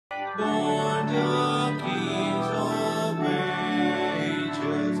born the kings of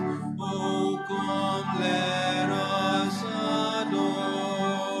ages. Oh, come, let us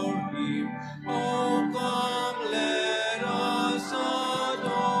adore him. Oh, come, let us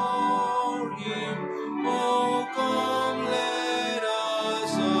adore him. Oh, come, let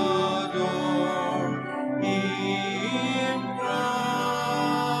us adore him,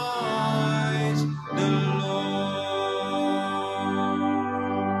 Christ the Lord.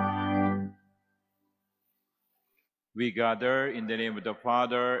 We gather in the name of the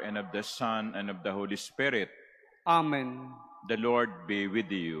Father, and of the Son, and of the Holy Spirit. Amen. The Lord be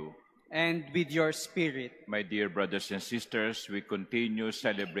with you. And with your spirit. My dear brothers and sisters, we continue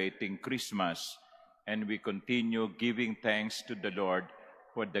celebrating Christmas, and we continue giving thanks to the Lord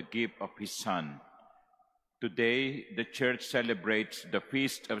for the gift of His Son. Today, the Church celebrates the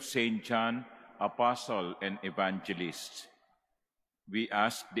feast of Saint John, Apostle and Evangelist. We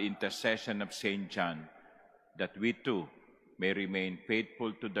ask the intercession of Saint John that we too may remain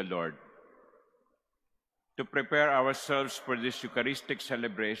faithful to the Lord. To prepare ourselves for this Eucharistic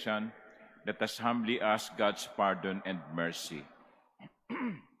celebration, let us humbly ask God's pardon and mercy.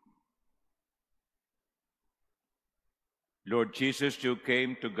 Lord Jesus, you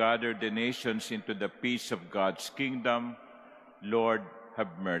came to gather the nations into the peace of God's kingdom. Lord,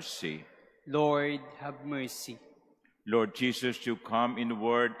 have mercy. Lord, have mercy. Lord Jesus, you come in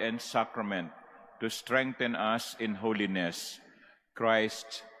word and sacrament to strengthen us in holiness.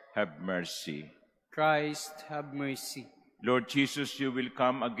 Christ, have mercy. Christ, have mercy. Lord Jesus, you will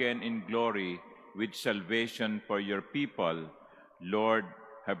come again in glory with salvation for your people. Lord,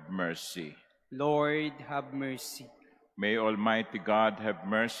 have mercy. Lord, have mercy. May Almighty God have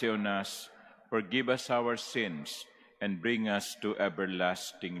mercy on us, forgive us our sins, and bring us to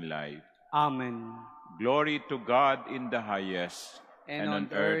everlasting life. Amen. Glory to God in the highest, and on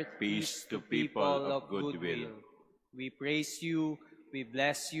earth peace to people of good will. We praise you, we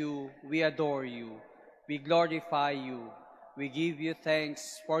bless you, we adore you, we glorify you, we give you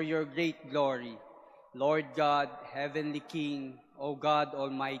thanks for your great glory. Lord God, Heavenly King, O God,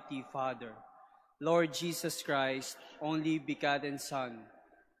 Almighty Father, Lord Jesus Christ, only begotten Son,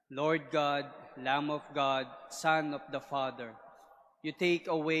 Lord God, Lamb of God, Son of the Father, you take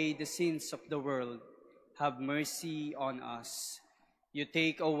away the sins of the world. Have mercy on us. You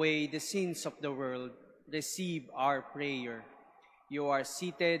take away the sins of the world. Receive our prayer. You are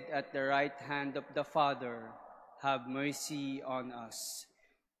seated at the right hand of the Father. Have mercy on us.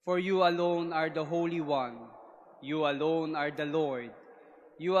 For you alone are the Holy One. You alone are the Lord.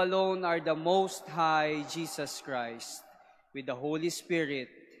 You alone are the Most High Jesus Christ. With the Holy Spirit,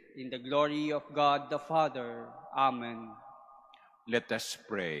 in the glory of God the Father. Amen. Let us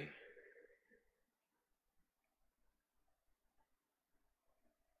pray.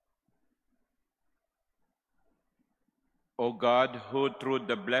 O God, who through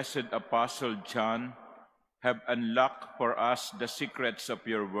the blessed Apostle John have unlocked for us the secrets of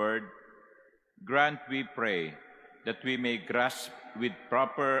your word, grant, we pray, that we may grasp with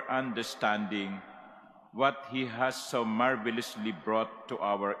proper understanding what he has so marvelously brought to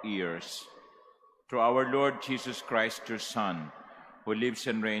our ears. Through our Lord Jesus Christ, your Son, who lives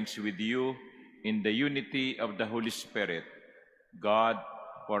and reigns with you in the unity of the Holy Spirit, God,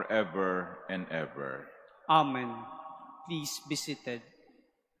 forever and ever. Amen. Please be seated.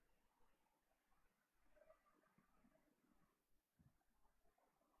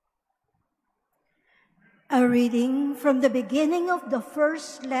 A reading from the beginning of the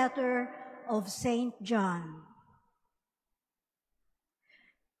first letter of Saint John.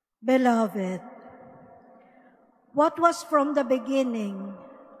 Beloved, what was from the beginning,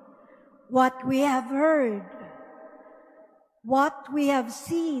 what we have heard, what we have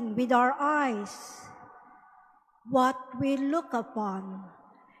seen with our eyes, what we look upon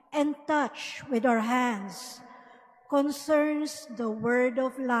and touch with our hands, concerns the word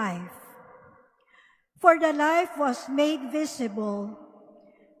of life. For the life was made visible.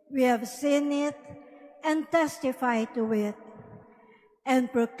 We have seen it and testify to it,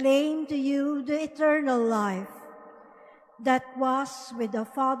 and proclaim to you the eternal life that was with the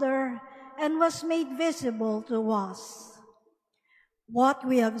Father and was made visible to us. What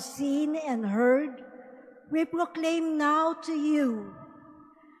we have seen and heard, we proclaim now to you,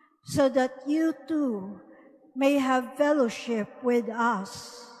 so that you too may have fellowship with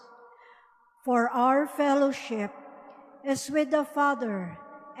us. For our fellowship is with the Father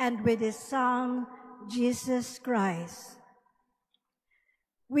and with His Son, Jesus Christ.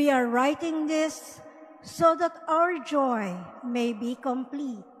 We are writing this so that our joy may be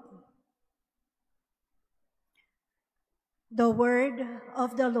complete. The word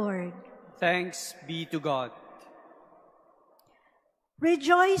of the Lord. Thanks be to God.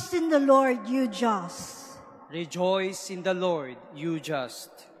 Rejoice in the Lord, you just. Rejoice in the Lord, you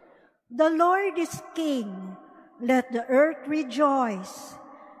just. The Lord is King. Let the earth rejoice.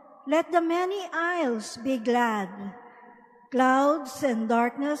 Let the many isles be glad. Clouds and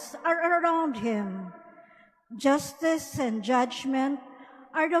darkness are around him. Justice and judgment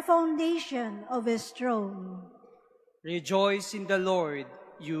are the foundation of his throne. Rejoice in the Lord,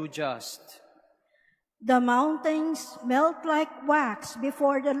 you just. The mountains melt like wax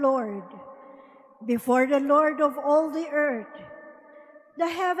before the Lord of all the earth. The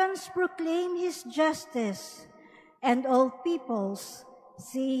heavens proclaim his justice, and all peoples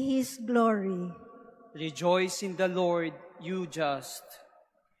see his glory. Rejoice in the Lord, you just.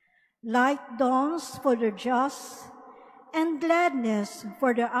 Light dawns for the just, and gladness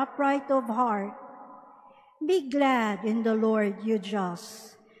for the upright of heart. Be glad in the Lord, you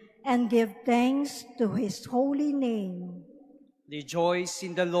just, and give thanks to his holy name. Rejoice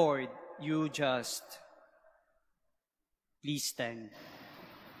in the Lord, you just. Please stand.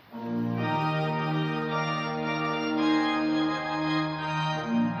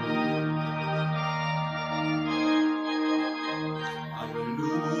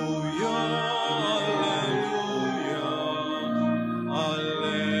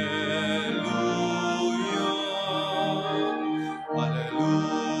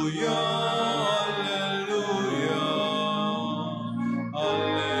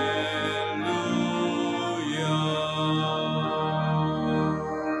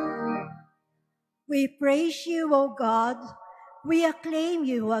 We praise you, O God. We acclaim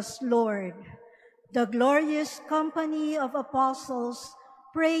you as Lord. The glorious company of apostles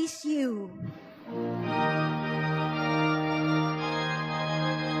praise you.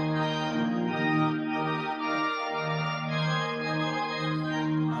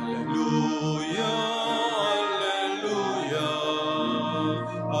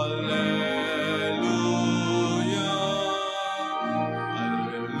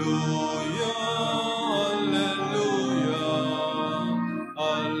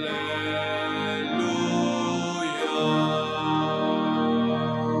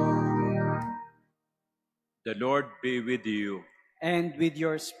 The Lord be with you. And with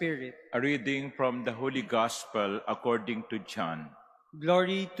your spirit. A reading from the Holy Gospel according to John.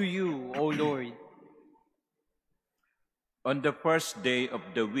 Glory to you, O Lord. On the first day of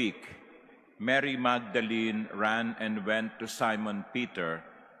the week, Mary Magdalene ran and went to Simon Peter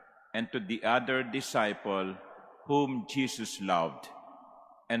and to the other disciple whom Jesus loved,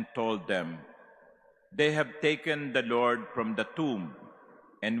 and told them, "They have taken the Lord from the tomb,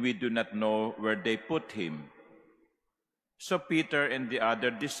 and we do not know where they put him." So Peter and the other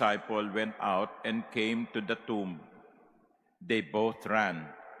disciple went out and came to the tomb. They both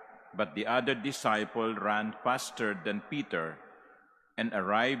ran, but the other disciple ran faster than Peter and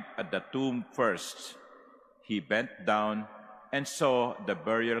arrived at the tomb first. He bent down and saw the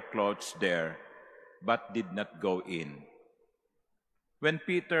burial clothes there, but did not go in. When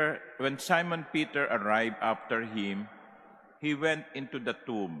Simon Peter arrived after him, he went into the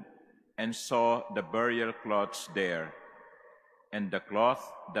tomb and saw the burial cloths there, and the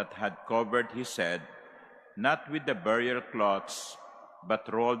cloth that had covered his head, not with the burial cloths, but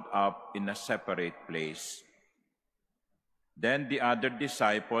rolled up in a separate place. Then the other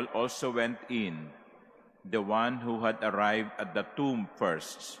disciple also went in, the one who had arrived at the tomb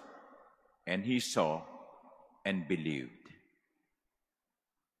first, and he saw and believed.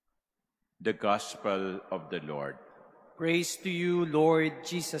 The Gospel of the Lord. Praise to you, Lord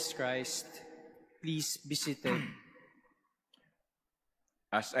Jesus Christ. Please be seated.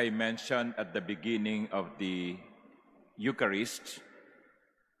 As I mentioned at the beginning of the Eucharist,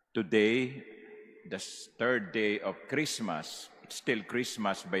 today, the third day of Christmas, it's still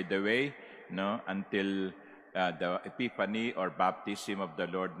Christmas by the way, no, until the Epiphany or Baptism of the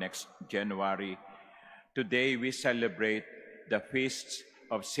Lord next January. Today we celebrate the feast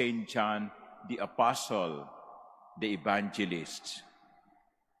of Saint John the Apostle, the Evangelist,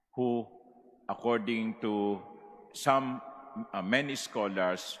 who, according to many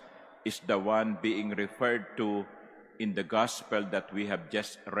scholars, is the one being referred to in the gospel that we have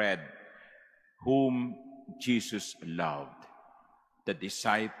just read, whom Jesus loved, the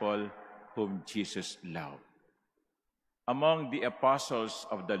disciple whom Jesus loved. Among the apostles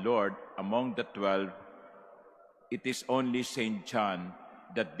of the Lord, among the 12, it is only Saint John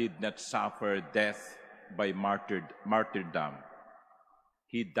that did not suffer death by martyrdom.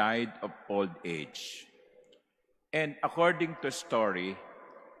 He died of old age. And according to story,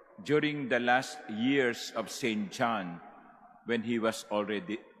 during the last years of Saint John, when he was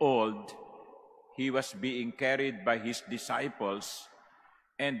already old, he was being carried by his disciples,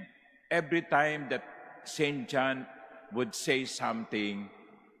 and every time that Saint John would say something,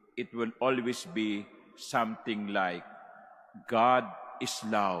 it will always be something like, God is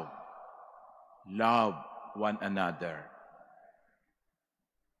love. Love one another.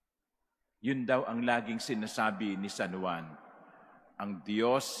 Yun daw ang laging sinasabi ni San Juan. Ang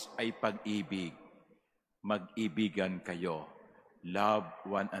Diyos ay pag-ibig. Mag-ibigan kayo. Love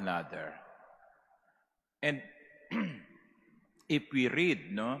one another. And if we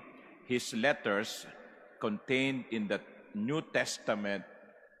read his letters contained in the New Testament,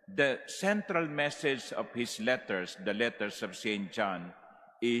 the central message of his letters, the letters of St. John,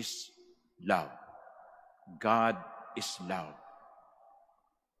 is love. God is love.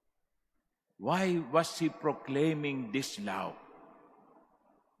 Why was he proclaiming this love?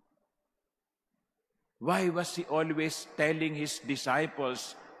 Why was he always telling his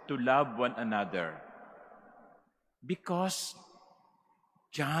disciples to love one another? Because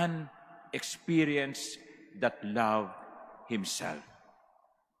John experienced that love himself.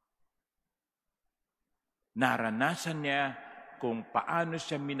 Naranasan niya kung paano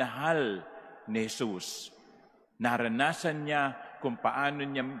siya minahal ni Jesus. Naranasan niya kung paano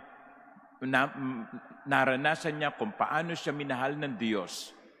siya minahal ng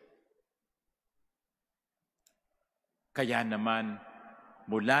Diyos. Kaya naman,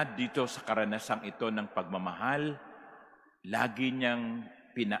 mula dito sa karanasang ito ng pagmamahal, lagi niyang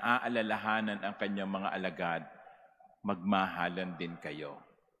pinaaalalahanan ang kanyang mga alagad, magmahalan din kayo.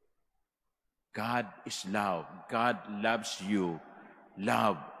 God is love. God loves you.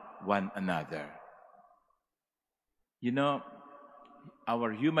 Love one another. You know,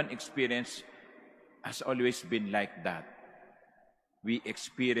 our human experience has always been like that. We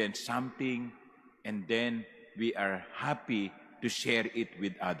experience something and then we are happy to share it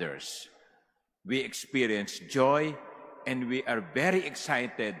with others. We experience joy and we are very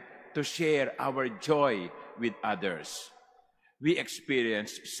excited to share our joy with others. We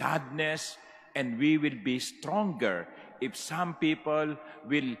experience sadness and we will be stronger if some people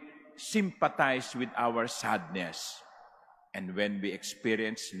will sympathize with our sadness. And when we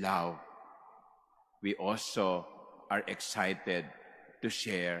experience love, we also are excited to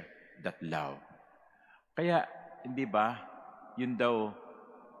share that love. Kaya, hindi ba, yun daw,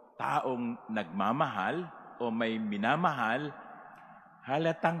 taong nagmamahal o may minamahal,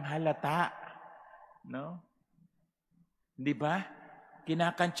 halatang halata. No? Hindi ba?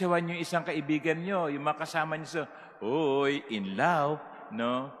 Kinakantsawan yung isang kaibigan nyo, yung mga kasama nyo sa, oy, in love,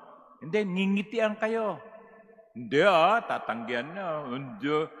 no? Hindi, ngingitian kayo. Hindi tatanggihan na.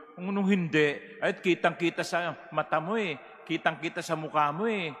 Hindi. At kitang-kita sa mata mo eh. Kitang-kita sa mukha mo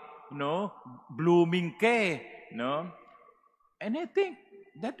eh. No? Blooming ka eh. No? And I think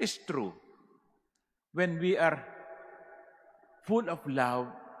that is true. When we are full of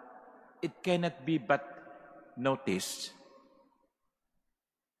love, it cannot be but noticed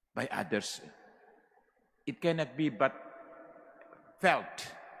by others. It cannot be but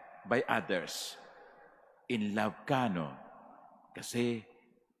felt by others. In love ka, no? Kasi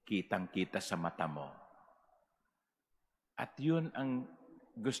kitang-kita sa mata mo. At yun ang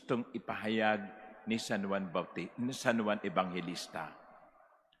gustong ipahayag ni San Juan Evangelista.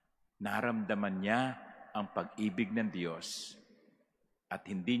 Naramdaman niya ang pag-ibig ng Diyos at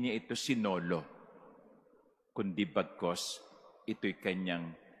hindi niya ito sinolo, kundi bagkos ito'y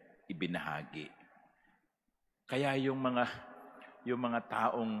kanyang ibinahagi. Kaya yung mga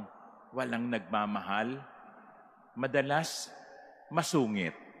taong walang nagmamahal, madalas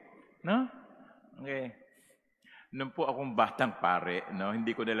masungit, no? Okay. Nung po akong batang pare, no,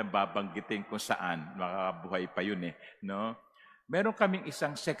 hindi ko nalang babanggitin kung saan, makakabuhay pa yun eh, no? Meron kaming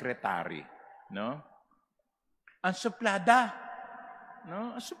isang sekretary, no? Ang suplada,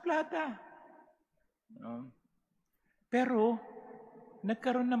 no? Ang suplada. No? Pero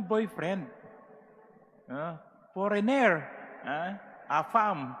nagkaroon ng boyfriend. Foreigner,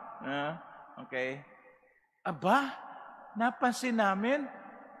 afam, okay? Aba, napansin namin,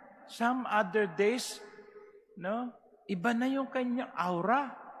 some other days, no? Iba na yung kanyang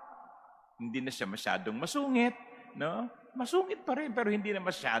aura. Hindi na siya masyadong masungit, no? Masungit pa rin, pero hindi na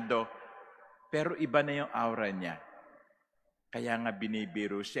masyado. Pero iba na yung aura niya. Kaya nga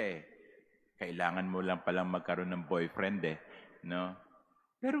binibiro siya eh. Kailangan mo lang palang magkaroon ng boyfriend eh, no?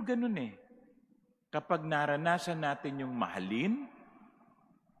 Pero ganun eh. Kapag naranasan natin yung mahalin,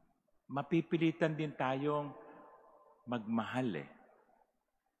 mapipilitan din tayong magmahal eh.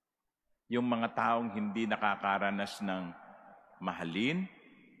 Yung mga taong hindi nakakaranas ng mahalin,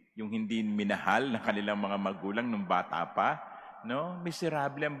 yung hindi minahal ng kanilang mga magulang nung bata pa, no?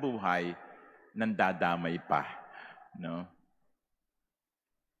 Miserable ang buhay, nandadamay pa, no?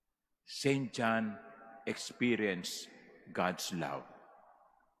 Saint John experienced God's love,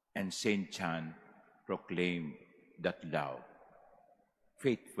 and Saint John proclaimed that love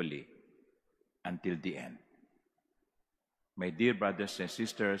faithfully until the end. My dear brothers and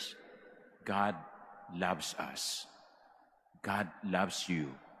sisters, God loves us. God loves you.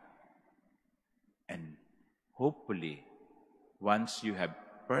 And hopefully, once you have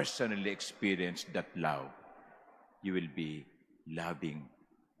personally experienced that love, you will be loving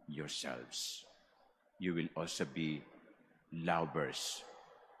yourselves. You will also be lovers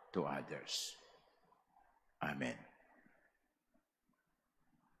to others. Amen.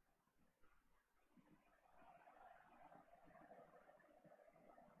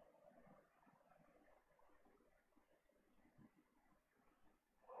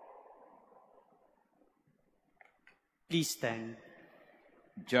 Please stand.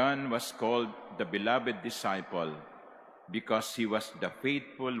 John was called the beloved disciple because he was the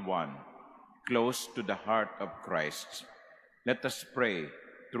faithful one, close to the heart of Christ. Let us pray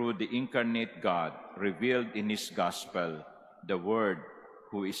through the incarnate God revealed in his gospel, the Word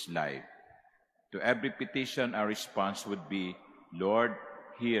who is life. To every petition, our response would be, Lord,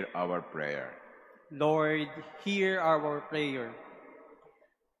 hear our prayer. Lord, hear our prayer.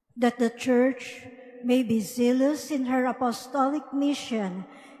 That the Church may be zealous in her apostolic mission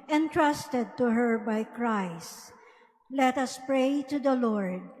entrusted to her by Christ. Let us pray to the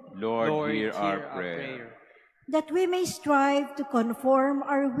Lord. Lord, hear our prayer. That we may strive to conform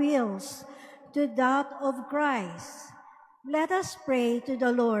our wills to that of Christ. Let us pray to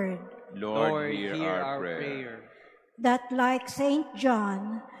the Lord. Lord, hear our prayer. That like Saint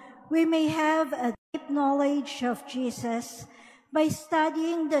John, we may have a deep knowledge of Jesus by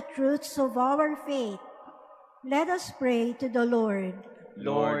studying the truths of our faith. Let us pray to the Lord.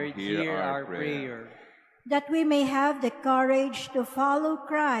 Lord, hear our prayer. That we may have the courage to follow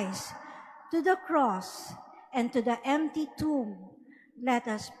Christ to the cross and to the empty tomb. Let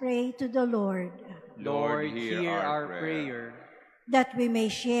us pray to the Lord. Lord, hear our prayer. That we may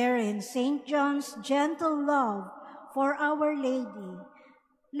share in Saint John's gentle love for Our Lady.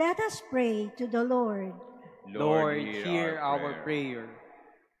 Let us pray to the Lord. Lord, hear our prayer.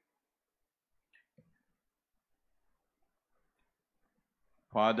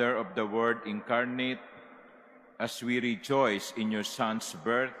 Father of the Word incarnate, as we rejoice in your Son's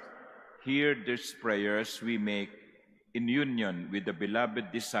birth, hear these prayers we make in union with the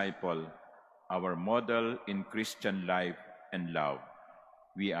beloved disciple, our model in Christian life and love.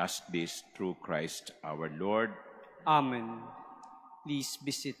 We ask this through Christ our Lord. Amen. Please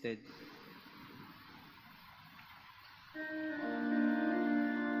be seated.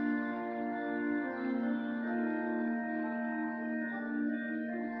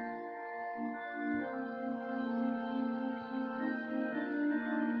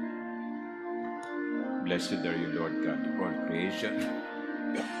 Blessed are you, Lord God of all creation.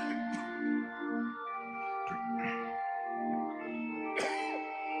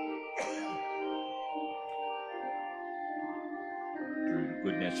 Through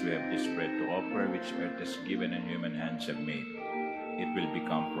goodness we have this bread to offer, which earth has given and human hands have made. It will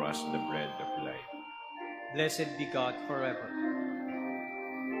become for us the bread of life. Blessed be God forever.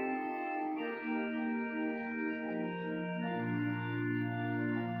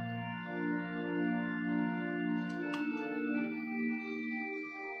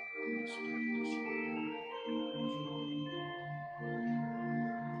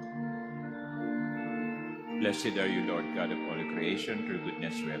 Blessed are you, Lord God of all creation. Through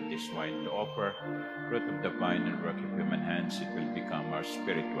goodness we have this wine to offer. Fruit of the vine and work of human hands, it will become our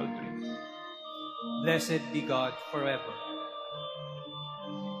spiritual drink. Blessed be God forever.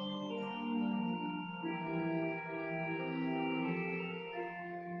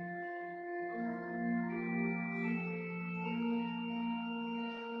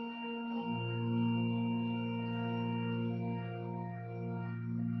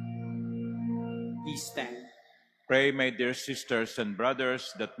 Please stand. Pray, my dear sisters and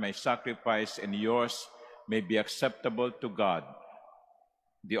brothers, that my sacrifice and yours may be acceptable to God,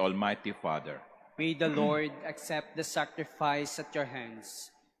 the Almighty Father. May the Lord accept the sacrifice at your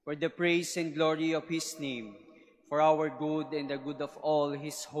hands for the praise and glory of his name, for our good and the good of all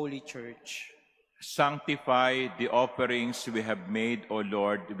his holy church. Sanctify the offerings we have made, O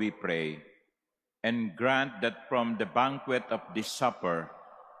Lord, we pray, and grant that from the banquet of this supper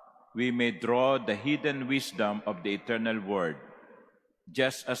we may draw the hidden wisdom of the eternal Word,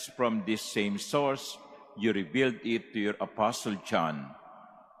 just as from this same source you revealed it to your Apostle John,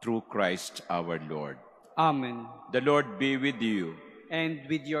 through Christ our Lord. Amen. The Lord be with you. And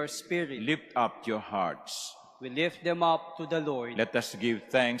with your spirit, Lift up your hearts. we lift them up to the Lord. Let us give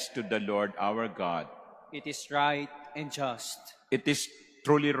thanks to the Lord our God. It is right and just. It is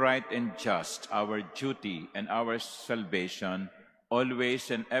truly right and just, our duty and our salvation,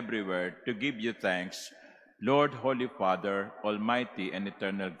 always and everywhere, to give you thanks, Lord, Holy Father, Almighty and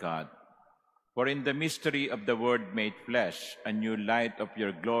eternal God. For in the mystery of the Word made flesh, a new light of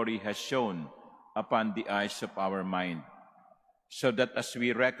your glory has shone upon the eyes of our mind, so that as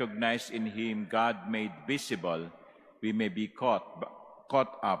we recognize in him God made visible, we may be caught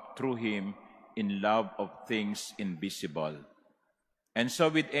up through him in love of things invisible. And so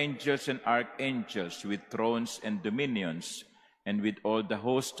with angels and archangels, with thrones and dominions, and with all the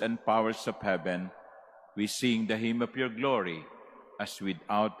hosts and powers of heaven, we sing the hymn of your glory, as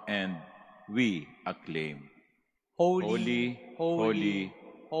without end we acclaim. Holy, Holy,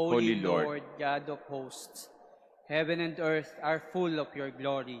 holy Lord, God of hosts. Heaven and earth are full of your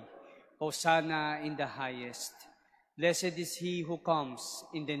glory. Hosanna in the highest. Blessed is he who comes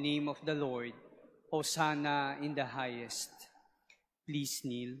in the name of the Lord. Hosanna in the highest. Please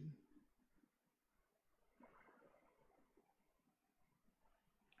kneel.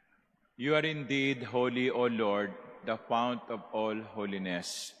 You are indeed holy, O Lord, the fount of all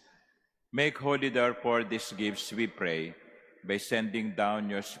holiness. Make holy, therefore, these gifts, we pray, by sending down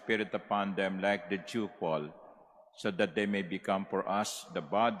your Spirit upon them like the dewfall, so that they may become for us the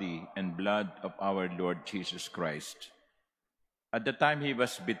body and blood of our Lord Jesus Christ. At the time he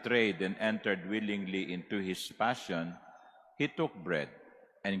was betrayed and entered willingly into his passion, he took bread,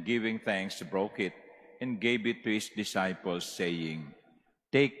 and giving thanks, broke it, and gave it to his disciples, saying,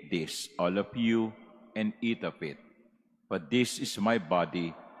 "Take this, all of you, and eat of it, for this is my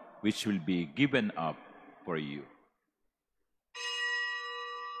body, which will be given up for you."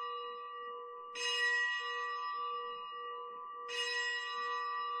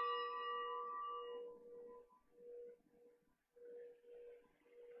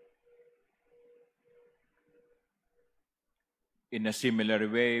 In a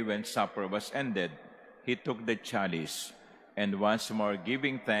similar way, when supper was ended, he took the chalice, and once more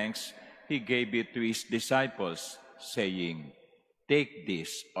giving thanks, he gave it to his disciples, saying, "Take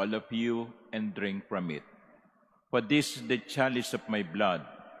this, all of you, and drink from it. For this is the chalice of my blood,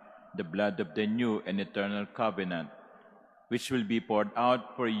 the blood of the new and eternal covenant, which will be poured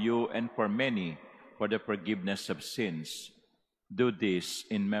out for you and for many for the forgiveness of sins. Do this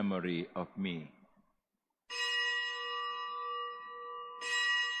in memory of me."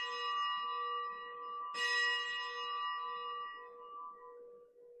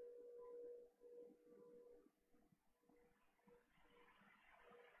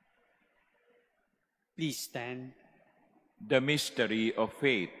 Please stand. The mystery of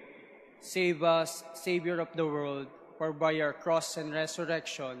faith. Save us, Savior of the world, for by your cross and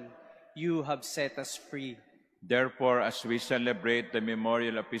resurrection, you have set us free. Therefore, as we celebrate the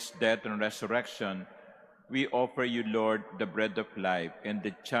memorial of his death and resurrection, we offer you, Lord, the bread of life and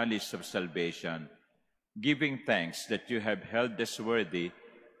the chalice of salvation, giving thanks that you have held us worthy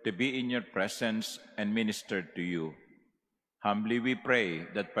to be in your presence and ministered to you. Humbly we pray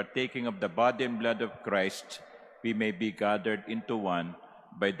that partaking of the body and blood of Christ, we may be gathered into one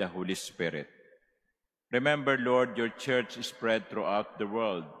by the Holy Spirit. Remember, Lord, your church is spread throughout the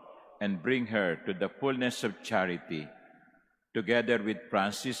world, and bring her to the fullness of charity, together with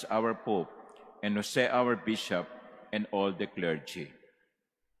Francis, our Pope, and Jose, our Bishop, and all the clergy.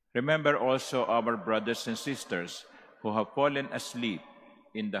 Remember also our brothers and sisters who have fallen asleep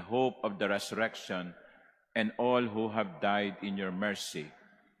in the hope of the resurrection, and all who have died in your mercy.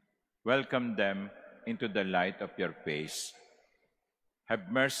 Welcome them into the light of your face.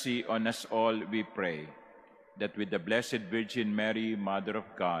 Have mercy on us all, we pray, that with the Blessed Virgin Mary, Mother of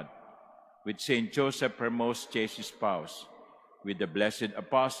God, with Saint Joseph, her most chaste spouse, with the blessed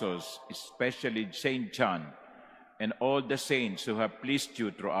apostles, especially Saint John, and all the saints who have pleased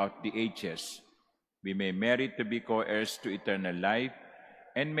you throughout the ages, we may merit to be co-heirs to eternal life,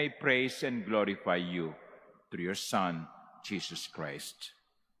 and may praise and glorify you through your Son, Jesus Christ.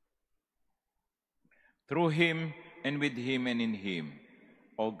 Through him, and with him, and in him,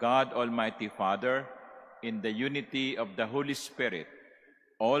 O God, Almighty Father, in the unity of the Holy Spirit,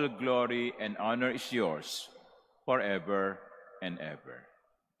 all glory and honor is yours, forever and ever.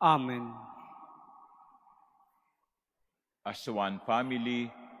 Amen. As one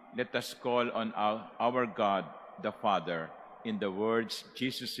family, let us call on our God, the Father, in the words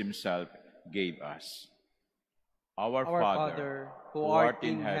Jesus himself gave us. Our Father, who art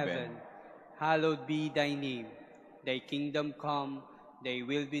in heaven, hallowed be thy name. Thy kingdom come, Thy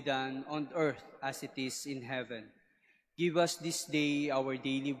will be done on earth as it is in heaven. Give us this day our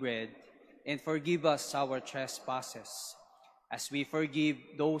daily bread, and forgive us our trespasses, as we forgive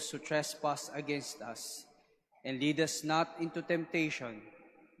those who trespass against us. And lead us not into temptation,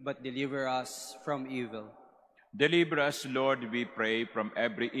 but deliver us from evil. Deliver us, Lord, we pray, from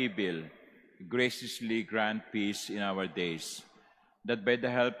every evil. Graciously grant peace in our days, that by the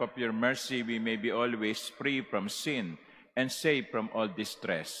help of your mercy we may be always free from sin and safe from all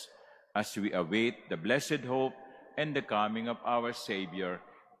distress, as we await the blessed hope and the coming of our Savior,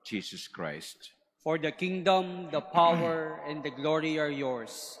 Jesus Christ. For the kingdom, the power, and the glory are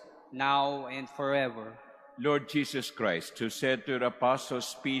yours, now and forever. Lord Jesus Christ, who said to your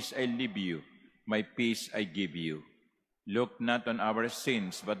apostles, "Peace I leave you, my peace I give you," look not on our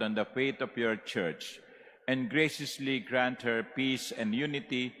sins, but on the faith of your church, and graciously grant her peace and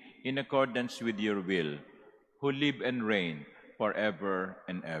unity in accordance with your will, who live and reign forever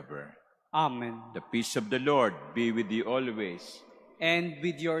and ever. Amen. The peace of the Lord be with you always. And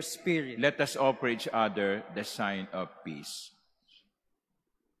with your spirit. Let us offer each other the sign of peace.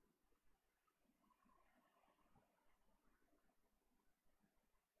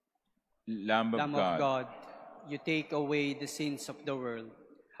 Lamb of God, you take away the sins of the world.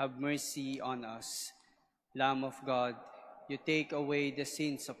 Have mercy on us. Lamb of God, you take away the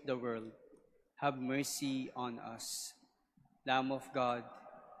sins of the world. Have mercy on us. Lamb of God,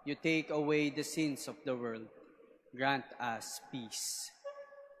 you take away the sins of the world. Grant us peace.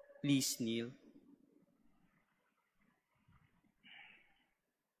 Please kneel.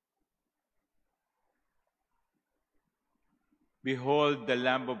 behold the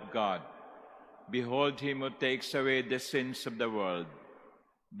Lamb of God. Behold him who takes away the sins of the world.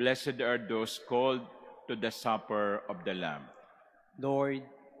 Blessed are those called to the supper of the Lamb. Lord,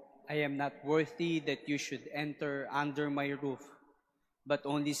 I am not worthy that you should enter under my roof, but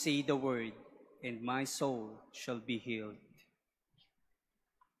only say the word, and my soul shall be healed.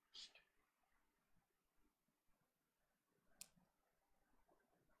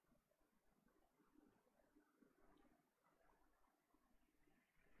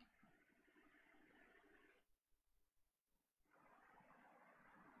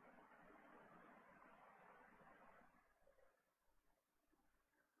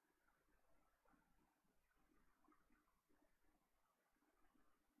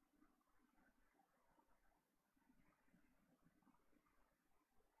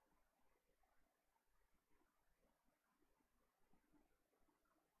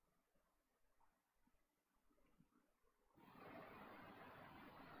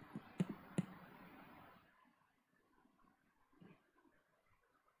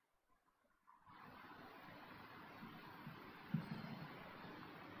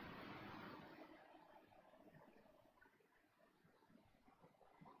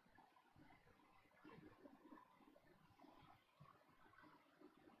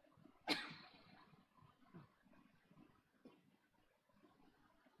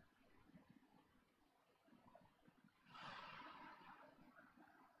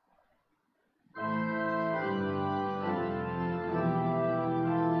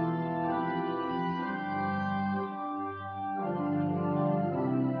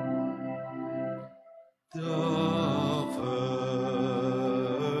 The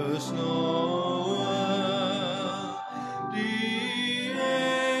first Noel, the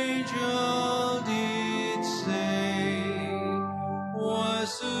angel did say,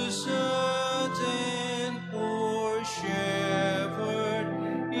 was to certain poor shepherd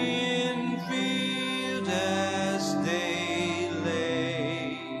in field as they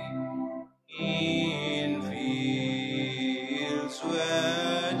lay, in fields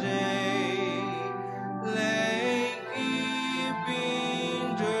where they lay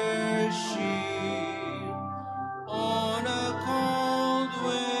keeping their sheep on a cold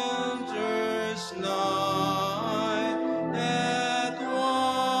winter's night that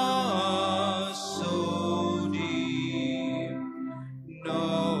was so deep.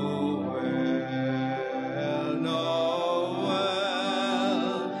 Noel, Noel,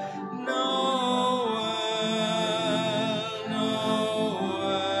 Noel, Noel.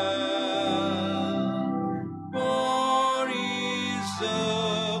 For is the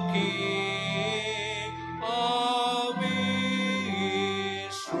King of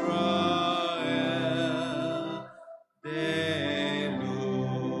Israel. They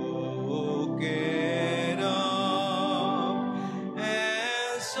looked up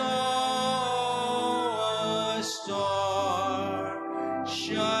and saw a star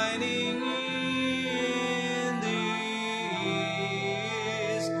shining in the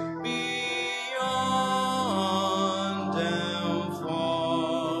east beyond them far.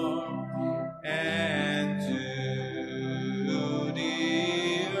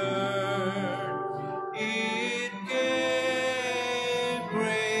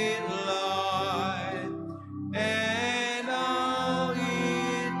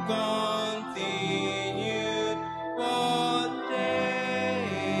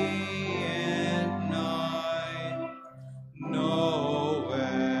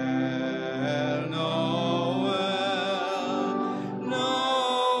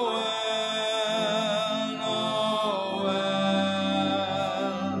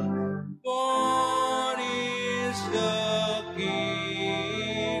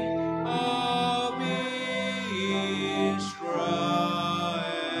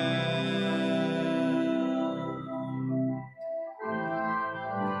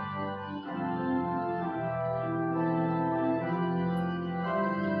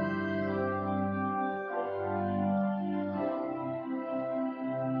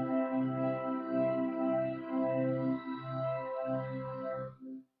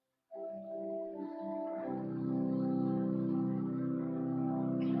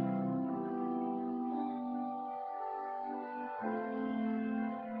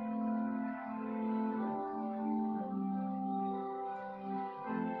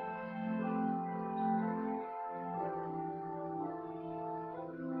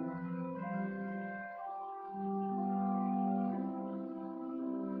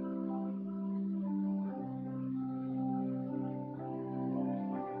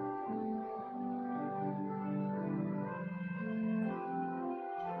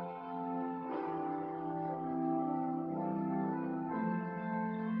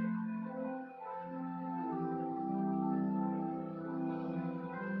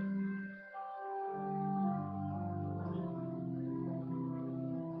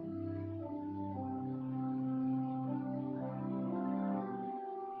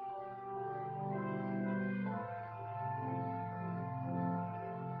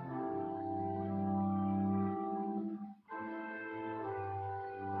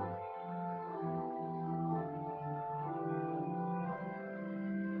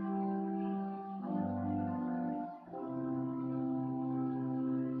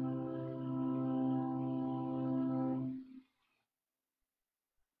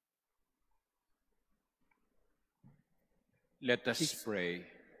 Let us Please. pray.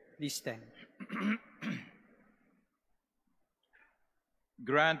 Please stand.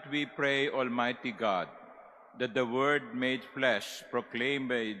 Grant, we pray, Almighty God, that the Word made flesh, proclaimed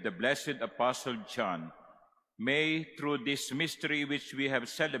by the blessed Apostle John, may, through this mystery which we have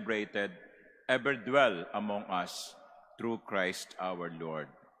celebrated, ever dwell among us, through Christ our Lord.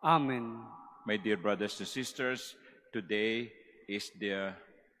 Amen. My dear brothers and sisters, today is the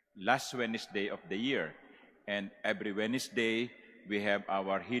last Wednesday of the year, and every Wednesday we have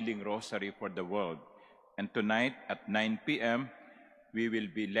our healing rosary for the world. And tonight at 9 p.m., we will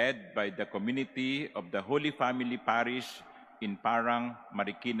be led by the community of the Holy Family Parish in Parang,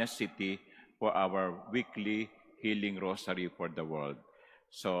 Marikina City for our weekly healing rosary for the world.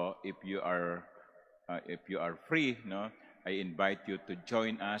 So if you are free, I invite you to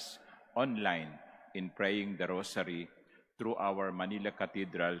join us online in praying the rosary through our Manila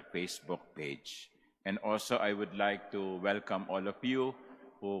Cathedral Facebook page. And also I would like to welcome all of you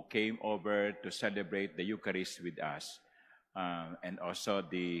who came over to celebrate the Eucharist with us. And also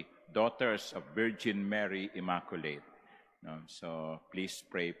the daughters of Virgin Mary Immaculate. So please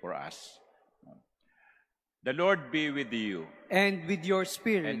pray for us. The Lord be with you. And with your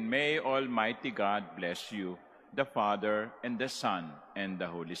spirit. And may Almighty God bless you, the Father, and the Son, and the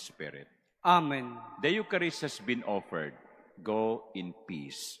Holy Spirit. Amen. The Eucharist has been offered. Go in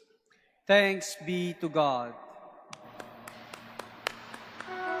peace. Thanks be to God.